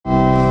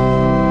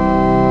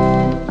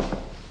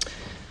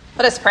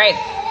Let us pray.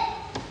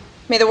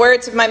 May the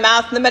words of my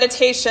mouth and the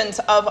meditations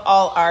of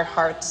all our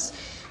hearts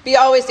be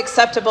always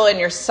acceptable in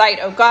your sight,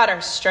 O God,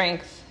 our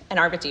strength and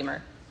our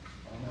Redeemer.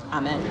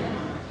 Amen.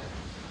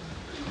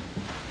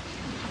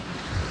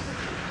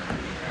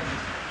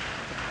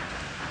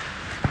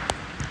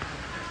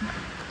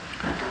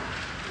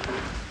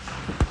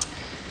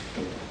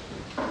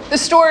 The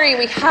story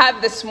we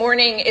have this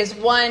morning is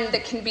one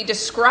that can be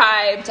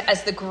described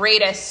as the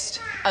greatest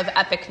of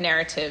epic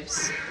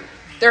narratives.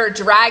 There are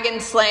dragon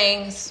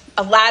slayings,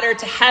 a ladder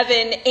to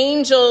heaven,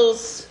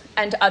 angels,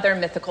 and other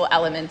mythical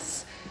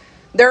elements.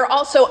 There are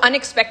also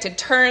unexpected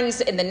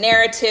turns in the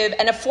narrative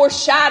and a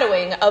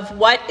foreshadowing of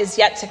what is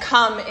yet to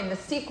come in the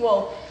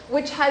sequel,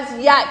 which has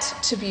yet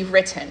to be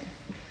written.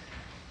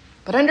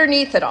 But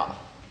underneath it all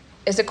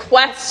is a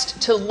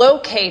quest to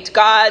locate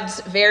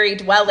God's very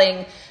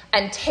dwelling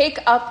and take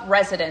up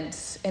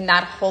residence in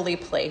that holy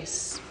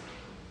place.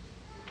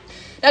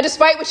 Now,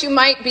 despite what you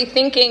might be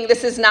thinking,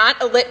 this is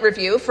not a lit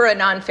review for a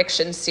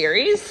nonfiction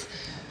series,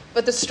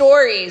 but the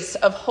stories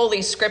of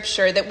Holy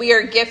Scripture that we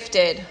are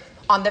gifted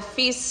on the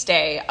feast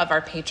day of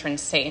our patron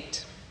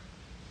saint.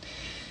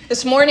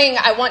 This morning,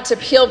 I want to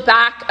peel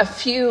back a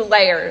few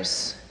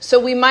layers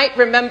so we might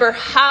remember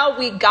how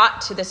we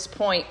got to this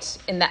point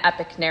in the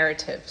epic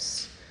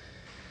narratives.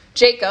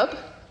 Jacob,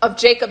 of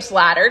Jacob's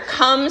ladder,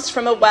 comes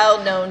from a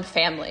well-known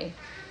family.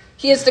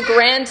 He is the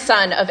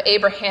grandson of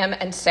Abraham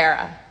and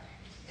Sarah.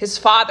 His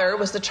father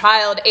was the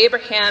child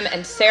Abraham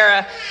and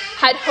Sarah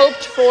had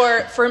hoped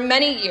for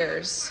many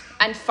years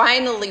and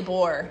finally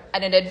bore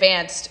at an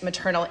advanced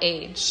maternal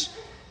age.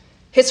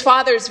 His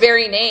father's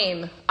very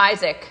name,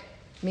 Isaac,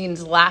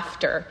 means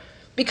laughter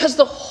because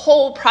the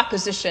whole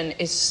proposition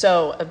is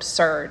so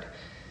absurd.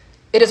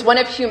 It is one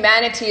of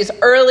humanity's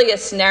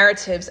earliest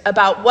narratives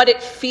about what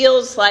it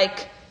feels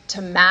like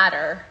to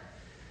matter,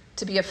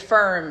 to be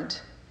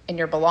affirmed in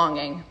your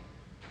belonging.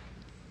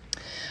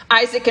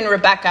 Isaac and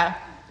Rebekah.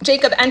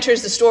 Jacob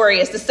enters the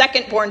story as the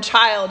second-born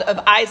child of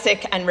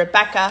Isaac and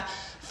Rebekah,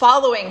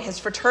 following his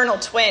fraternal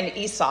twin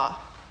Esau.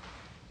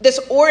 This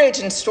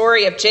origin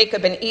story of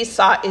Jacob and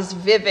Esau is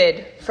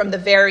vivid from the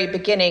very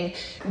beginning.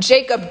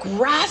 Jacob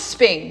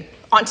grasping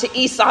onto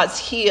Esau's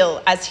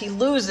heel as he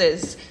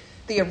loses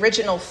the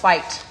original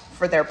fight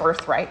for their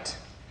birthright.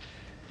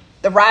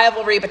 The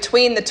rivalry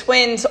between the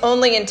twins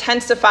only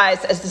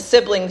intensifies as the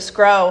siblings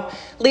grow,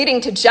 leading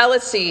to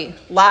jealousy,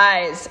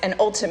 lies, and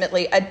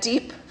ultimately a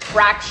deep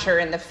fracture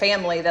in the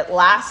family that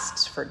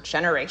lasts for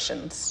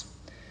generations.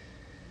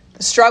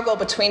 The struggle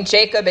between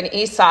Jacob and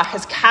Esau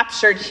has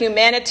captured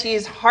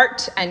humanity's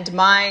heart and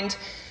mind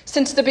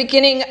since the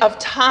beginning of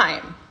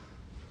time.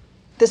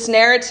 This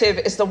narrative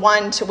is the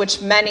one to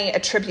which many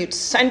attribute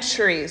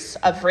centuries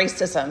of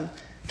racism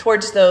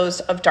towards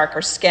those of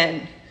darker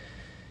skin.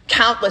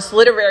 Countless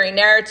literary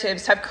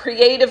narratives have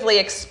creatively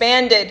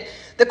expanded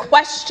the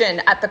question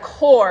at the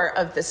core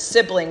of this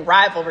sibling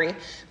rivalry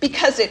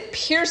because it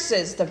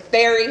pierces the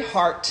very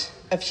heart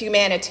of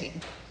humanity.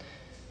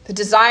 The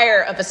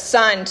desire of a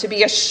son to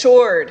be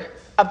assured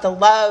of the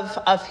love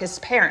of his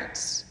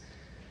parents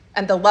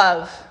and the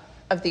love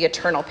of the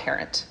eternal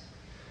parent.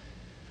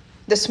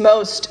 This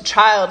most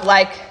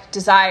childlike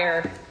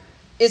desire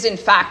is in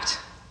fact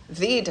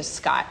the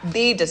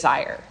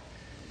desire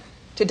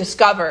to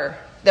discover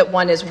that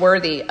one is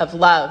worthy of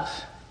love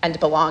and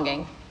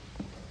belonging.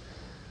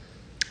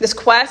 This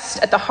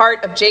quest at the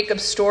heart of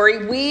Jacob's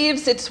story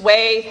weaves its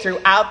way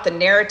throughout the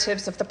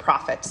narratives of the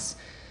prophets.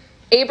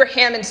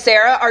 Abraham and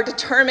Sarah are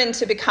determined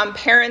to become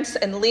parents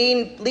and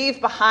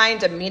leave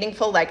behind a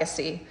meaningful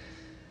legacy.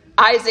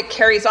 Isaac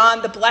carries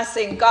on the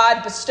blessing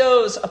God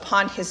bestows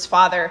upon his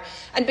father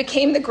and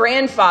became the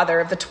grandfather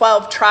of the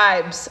 12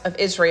 tribes of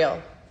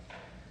Israel.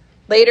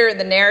 Later in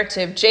the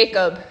narrative,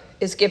 Jacob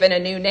is given a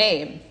new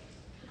name,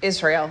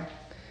 Israel.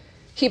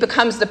 He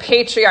becomes the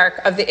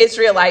patriarch of the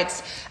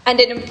Israelites and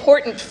an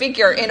important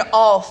figure in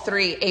all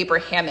three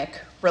Abrahamic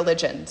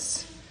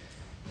religions.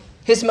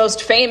 His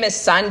most famous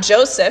son,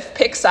 Joseph,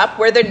 picks up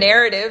where the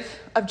narrative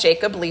of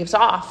Jacob leaves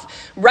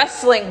off,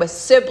 wrestling with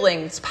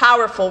siblings,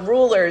 powerful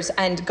rulers,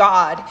 and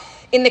God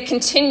in the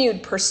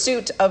continued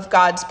pursuit of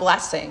God's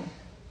blessing,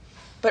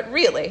 but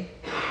really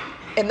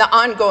in the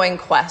ongoing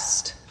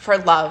quest for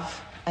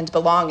love and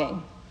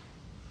belonging.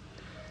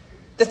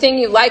 The thing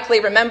you likely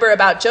remember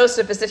about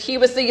Joseph is that he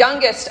was the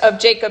youngest of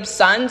Jacob's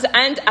sons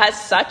and,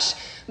 as such,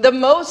 the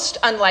most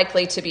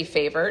unlikely to be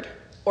favored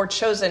or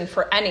chosen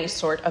for any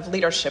sort of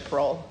leadership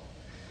role.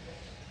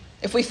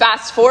 If we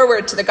fast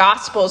forward to the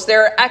Gospels,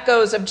 there are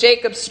echoes of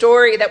Jacob's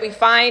story that we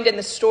find in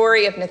the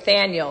story of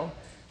Nathanael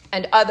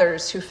and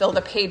others who fill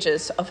the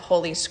pages of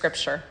Holy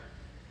Scripture.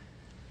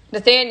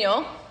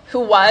 Nathanael, who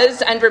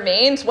was and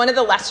remains one of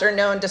the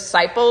lesser-known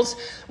disciples,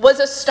 was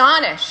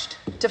astonished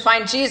to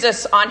find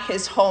Jesus on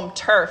his home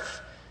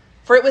turf,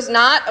 for it was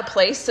not a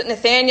place that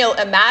Nathanael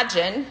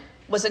imagined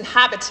was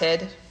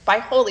inhabited by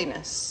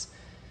holiness.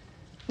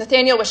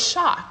 Nathanael was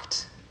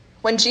shocked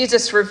when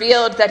Jesus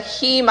revealed that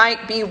he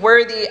might be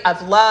worthy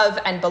of love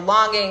and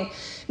belonging,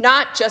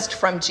 not just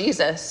from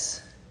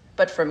Jesus,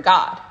 but from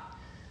God.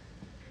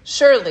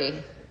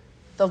 Surely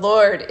the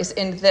Lord is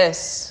in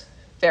this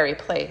very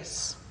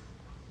place.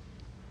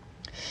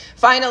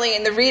 Finally,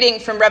 in the reading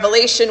from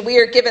Revelation, we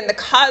are given the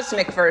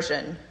cosmic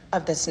version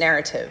of this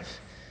narrative.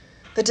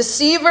 The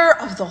deceiver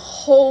of the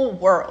whole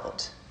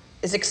world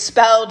is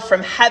expelled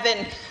from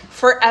heaven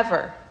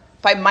forever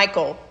by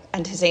Michael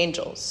and his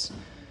angels.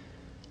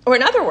 Or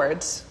in other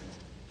words,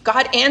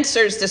 God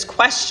answers this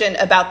question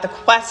about the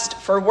quest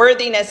for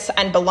worthiness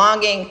and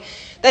belonging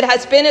that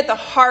has been at the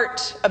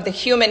heart of the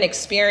human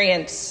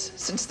experience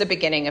since the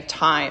beginning of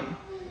time.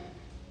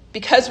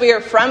 Because we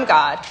are from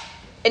God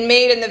and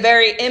made in the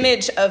very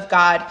image of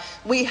God,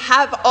 we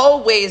have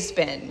always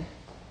been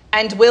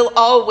and will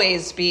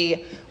always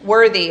be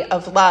worthy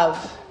of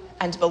love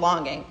and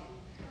belonging.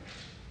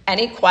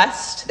 Any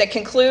quest that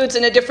concludes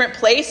in a different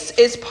place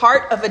is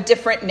part of a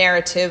different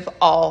narrative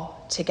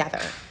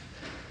altogether.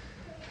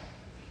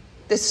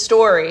 This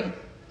story,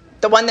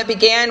 the one that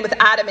began with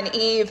Adam and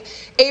Eve,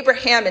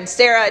 Abraham and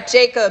Sarah,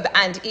 Jacob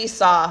and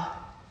Esau,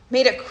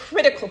 made a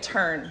critical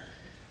turn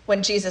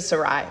when Jesus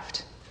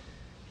arrived.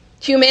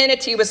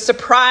 Humanity was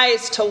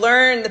surprised to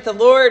learn that the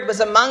Lord was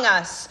among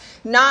us,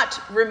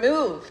 not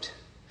removed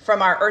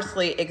from our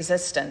earthly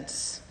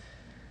existence.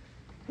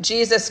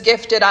 Jesus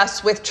gifted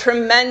us with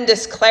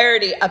tremendous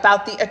clarity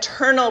about the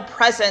eternal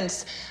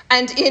presence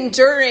and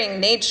enduring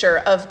nature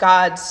of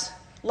God's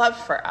love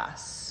for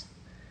us.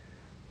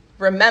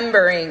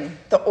 Remembering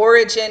the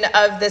origin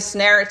of this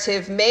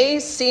narrative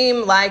may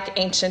seem like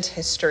ancient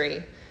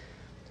history,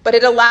 but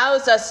it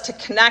allows us to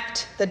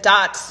connect the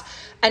dots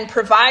and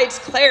provides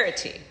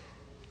clarity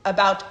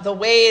about the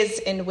ways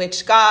in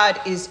which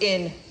God is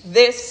in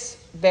this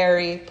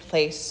very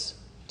place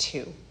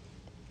too.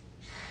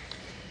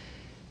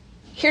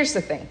 Here's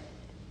the thing.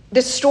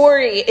 The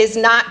story is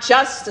not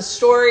just the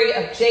story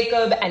of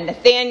Jacob and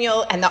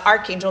Nathaniel and the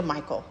Archangel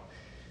Michael.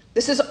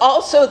 This is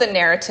also the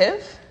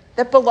narrative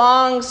that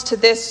belongs to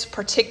this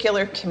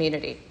particular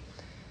community.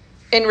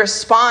 In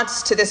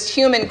response to this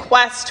human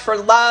quest for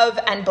love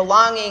and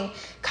belonging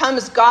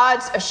comes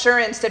God's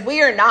assurance that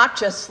we are not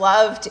just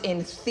loved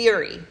in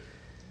theory,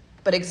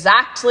 but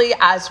exactly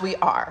as we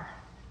are,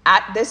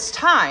 at this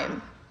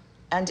time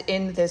and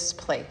in this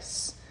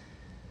place.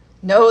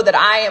 Know that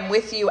I am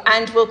with you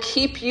and will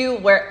keep you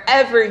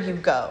wherever you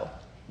go,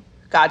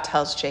 God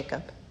tells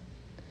Jacob.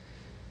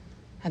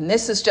 And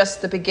this is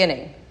just the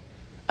beginning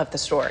of the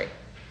story.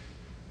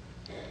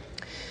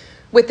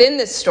 Within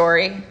this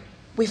story,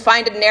 we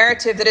find a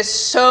narrative that is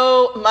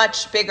so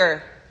much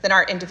bigger than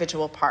our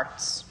individual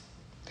parts.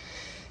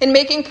 In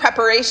making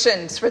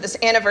preparations for this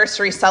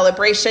anniversary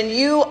celebration,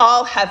 you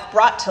all have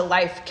brought to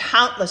life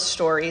countless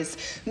stories,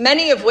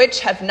 many of which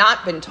have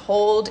not been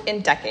told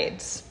in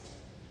decades.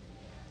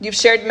 You've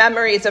shared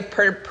memories of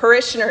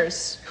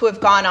parishioners who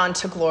have gone on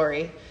to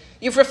glory.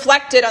 You've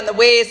reflected on the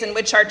ways in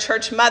which our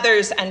church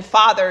mothers and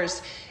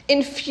fathers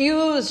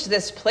infused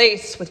this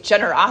place with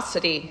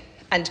generosity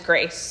and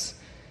grace.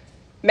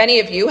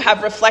 Many of you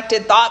have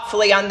reflected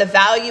thoughtfully on the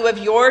value of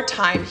your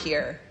time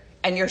here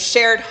and your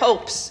shared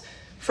hopes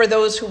for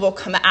those who will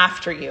come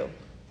after you.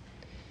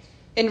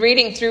 In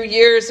reading through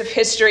years of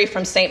history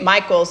from St.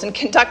 Michael's and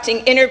conducting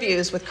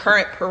interviews with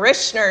current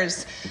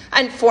parishioners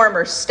and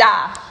former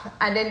staff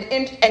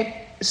and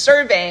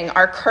surveying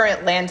our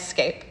current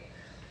landscape,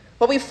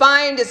 what we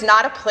find is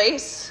not a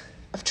place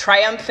of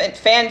triumphant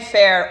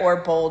fanfare or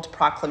bold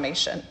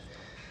proclamation.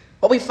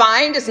 What we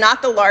find is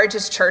not the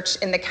largest church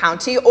in the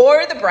county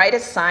or the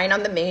brightest sign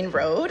on the main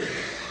road.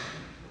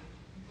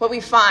 What we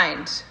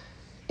find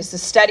is the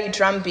steady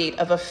drumbeat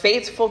of a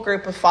faithful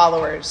group of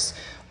followers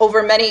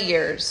over many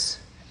years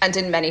and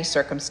in many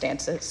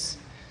circumstances.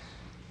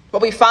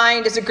 What we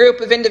find is a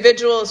group of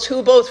individuals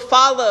who both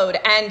followed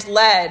and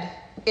led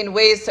in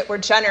ways that were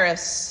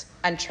generous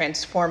and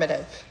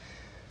transformative.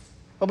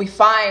 What we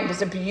find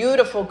is a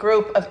beautiful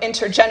group of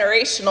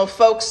intergenerational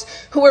folks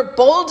who were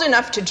bold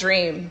enough to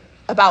dream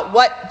about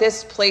what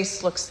this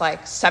place looks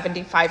like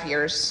 75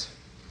 years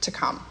to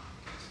come.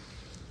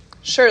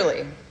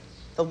 Surely,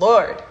 the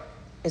Lord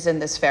is in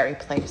this very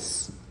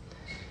place.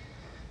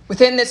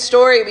 Within this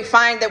story, we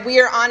find that we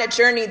are on a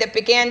journey that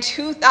began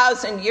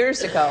 2,000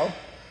 years ago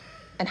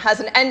and has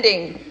an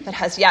ending that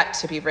has yet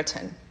to be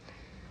written.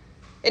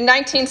 In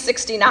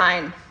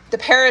 1969, the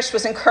parish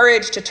was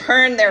encouraged to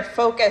turn their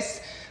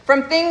focus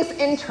from things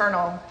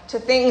internal to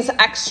things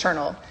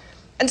external,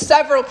 and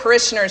several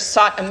parishioners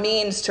sought a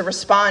means to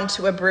respond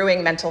to a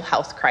brewing mental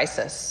health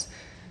crisis.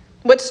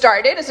 What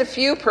started as a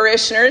few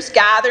parishioners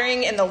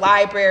gathering in the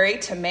library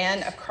to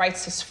man a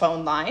crisis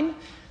phone line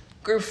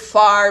grew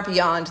far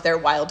beyond their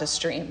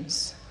wildest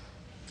dreams.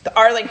 The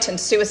Arlington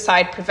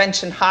Suicide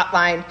Prevention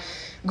Hotline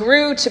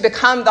grew to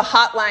become the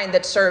hotline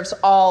that serves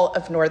all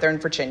of Northern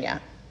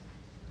Virginia.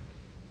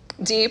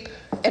 Deep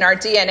in our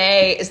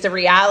DNA is the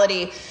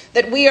reality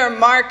that we are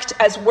marked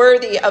as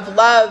worthy of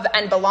love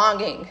and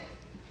belonging,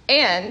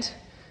 and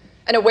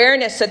an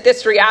awareness that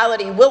this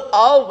reality will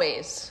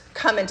always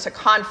come into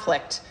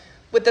conflict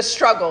with the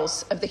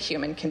struggles of the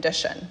human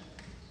condition.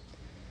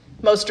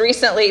 Most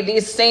recently,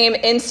 these same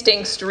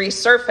instincts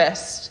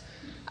resurfaced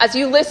As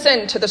you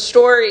listen to the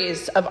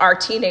stories of our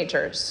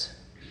teenagers,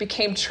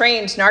 became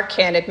trained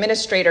Narcan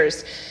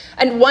administrators,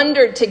 and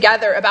wondered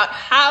together about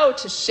how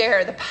to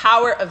share the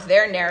power of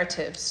their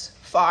narratives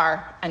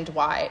far and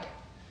wide.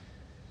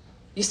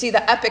 You see,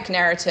 the epic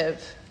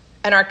narrative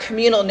and our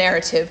communal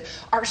narrative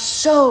are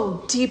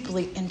so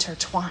deeply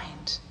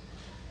intertwined.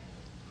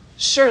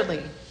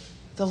 Surely,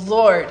 the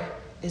Lord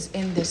is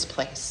in this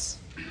place.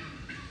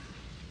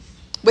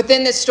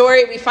 Within this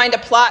story, we find a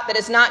plot that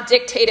is not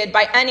dictated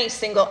by any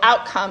single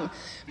outcome,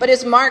 but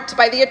is marked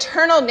by the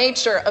eternal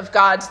nature of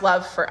God's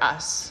love for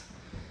us.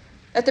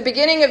 At the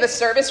beginning of the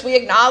service, we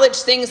acknowledge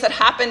things that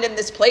happened in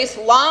this place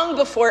long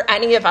before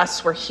any of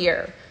us were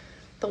here.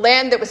 The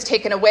land that was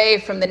taken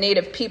away from the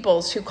native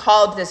peoples who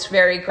called this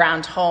very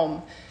ground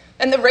home,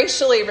 and the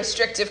racially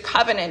restrictive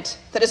covenant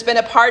that has been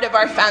a part of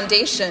our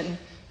foundation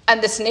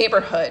and this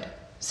neighborhood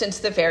since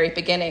the very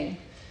beginning.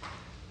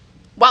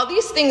 While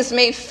these things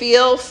may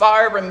feel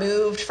far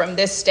removed from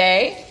this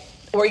day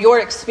or your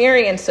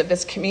experience of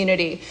this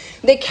community,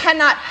 they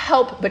cannot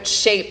help but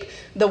shape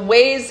the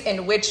ways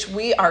in which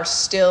we are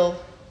still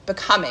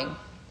becoming.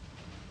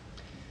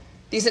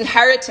 These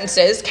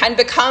inheritances can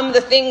become the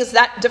things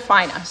that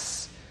define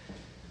us,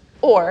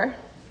 or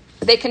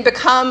they can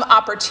become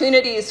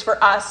opportunities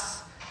for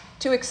us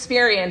to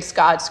experience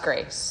God's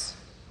grace.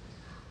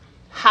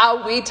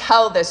 How we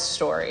tell this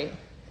story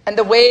and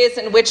the ways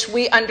in which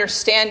we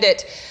understand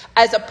it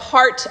as a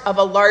part of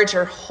a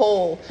larger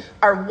whole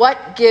are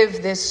what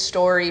give this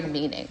story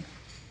meaning.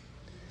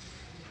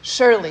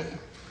 Surely,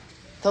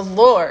 the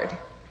Lord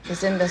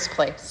is in this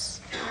place.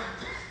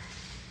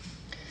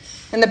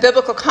 In the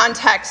biblical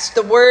context,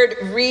 the word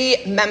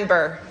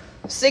remember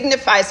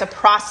signifies a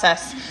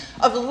process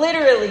of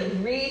literally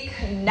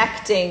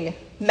reconnecting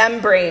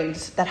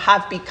membranes that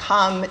have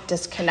become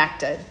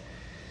disconnected.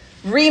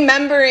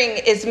 Remembering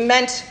is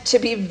meant to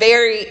be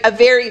a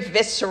very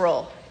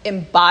visceral,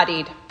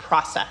 embodied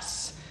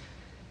process.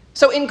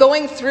 So in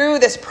going through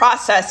this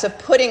process of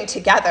putting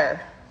together,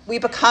 we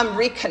become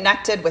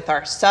reconnected with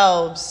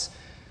ourselves,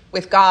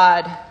 with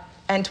God,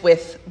 and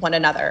with one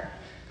another.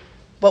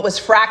 What was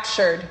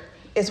fractured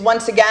is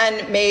once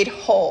again made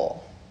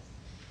whole.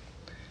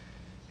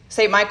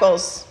 St.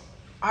 Michael's,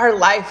 our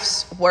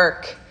life's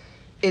work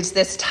is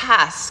this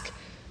task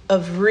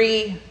of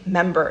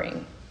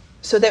remembering,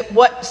 so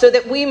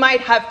that we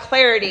might have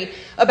clarity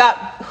about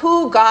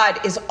who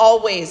God is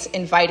always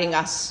inviting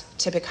us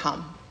to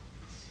become.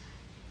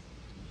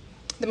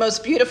 The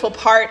most beautiful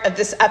part of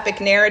this epic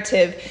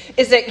narrative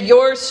is that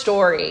your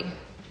story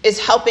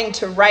is helping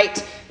to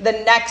write the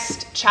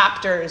next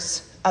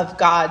chapters of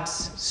God's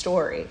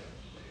story.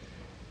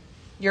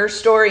 Your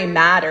story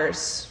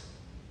matters,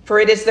 for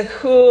it is the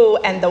who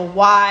and the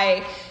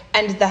why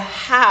and the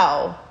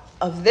how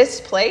of this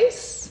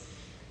place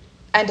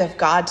and of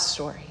God's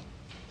story.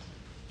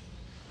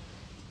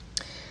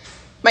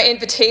 My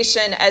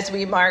invitation as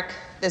we mark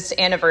this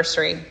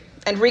anniversary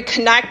and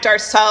reconnect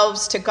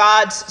ourselves to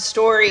God's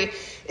story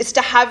is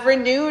to have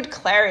renewed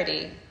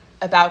clarity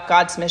about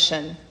God's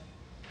mission.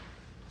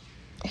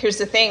 Here's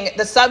the thing,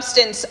 the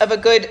substance of a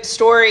good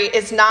story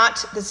is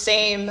not the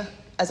same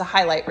as a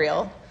highlight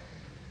reel,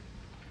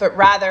 but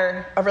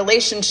rather a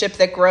relationship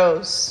that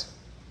grows,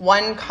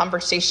 one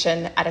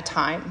conversation at a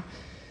time.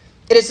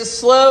 It is a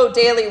slow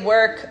daily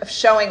work of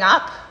showing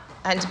up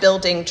and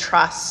building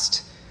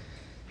trust.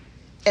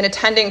 In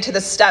attending to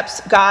the steps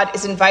God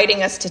is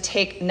inviting us to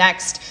take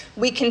next,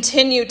 we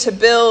continue to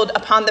build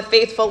upon the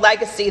faithful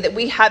legacy that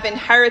we have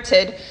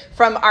inherited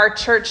from our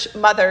church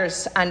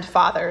mothers and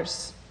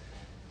fathers.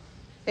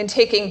 In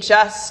taking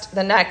just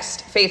the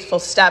next faithful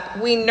step,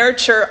 we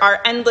nurture our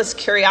endless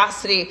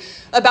curiosity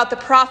about the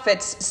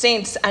prophets,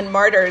 saints, and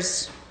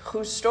martyrs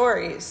whose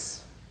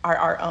stories are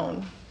our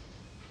own.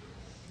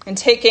 In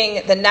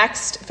taking the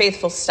next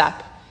faithful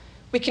step,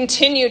 we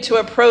continue to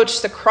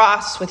approach the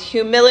cross with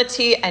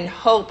humility and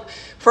hope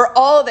for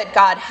all that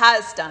God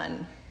has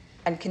done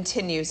and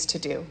continues to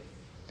do.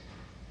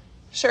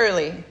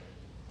 Surely,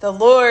 the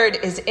Lord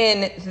is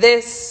in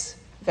this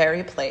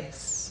very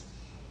place.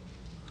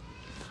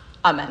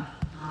 Amen.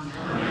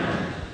 Amen.